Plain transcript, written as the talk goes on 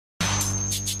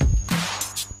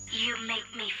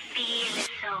make me feel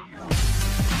so.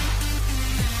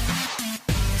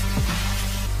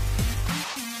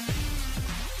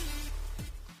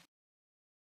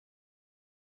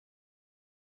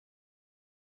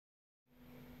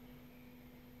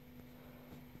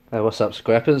 What's up,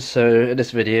 scrappers? So in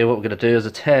this video what we're going to do is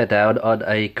a teardown on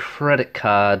a credit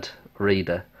card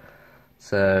reader.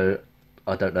 So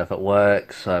I don't know if it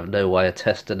works, I have no way of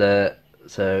testing it.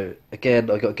 So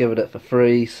again, I got given it for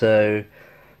free, so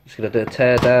I'm just going to do a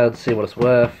teardown, see what it's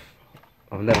worth.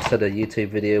 I've never seen a YouTube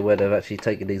video where they've actually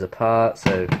taken these apart,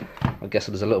 so I'm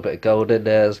guessing there's a little bit of gold in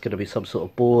there, there's going to be some sort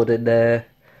of board in there.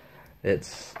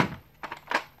 It's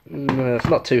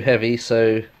not too heavy,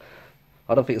 so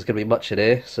I don't think there's going to be much in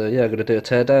here, so yeah, I'm going to do a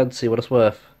teardown, see what it's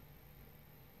worth.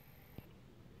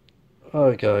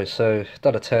 Alright guys, so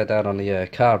done a teardown on the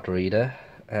card reader,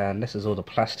 and this is all the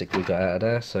plastic we got out of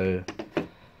there, so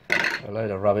a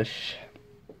load of rubbish.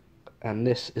 And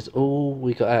this is all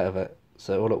we got out of it,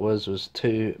 so all it was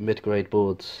two mid-grade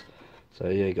boards. So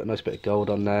yeah, you got a nice bit of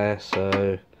gold on there,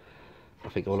 so I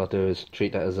think all I'll do is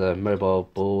treat that as a mobile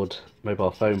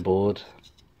phone board,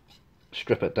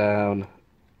 strip it down,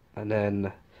 and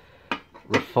then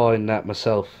refine that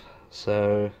myself.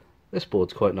 So this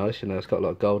board's quite nice, you know, it's got a lot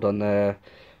of gold on there,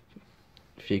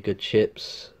 a few good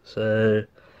chips, so,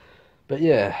 but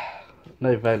yeah,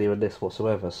 no value in this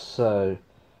whatsoever. So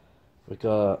we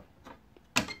got,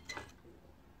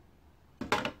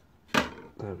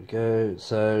 there we go,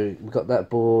 so we got that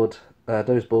board,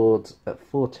 those boards at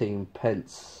 14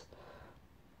 pence,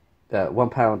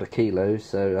 £1 a kilo,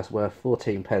 so that's worth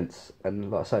 14 pence,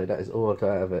 and like I say, that is all I got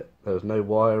out of it. There was no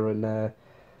wire in there,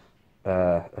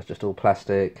 it's just all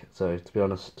plastic, so to be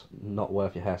honest, not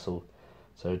worth your hassle.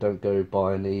 So don't go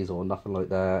buying these or nothing like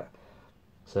that.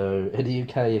 So in the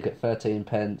UK you get 13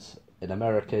 pence, in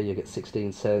America you get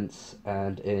 16 cents,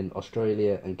 and in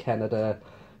Australia and Canada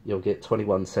you'll get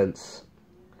 21 cents.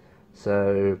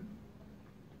 So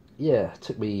yeah, it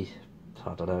took me,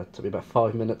 I don't know, it took me about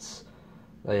 5 minutes.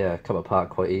 They come apart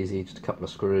quite easy, just a couple of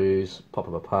screws, pop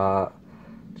them apart,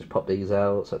 just pop these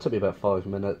out. So it took me about 5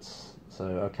 minutes. So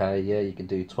okay, yeah, you can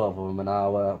do 12 of them an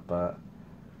hour, but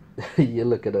you're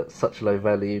looking at such low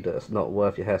value that it's not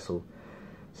worth your hassle.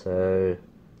 So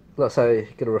let's say you're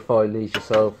going to refine these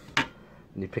yourself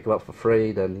and you pick them up for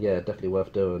free, then yeah, definitely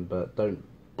worth doing, but don't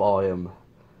buy them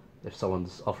if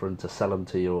someone's offering to sell them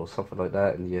to you or something like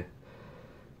that and you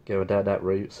go down that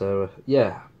route. So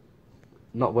yeah,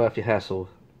 not worth your hassle.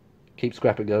 Keep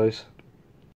scrapping, guys.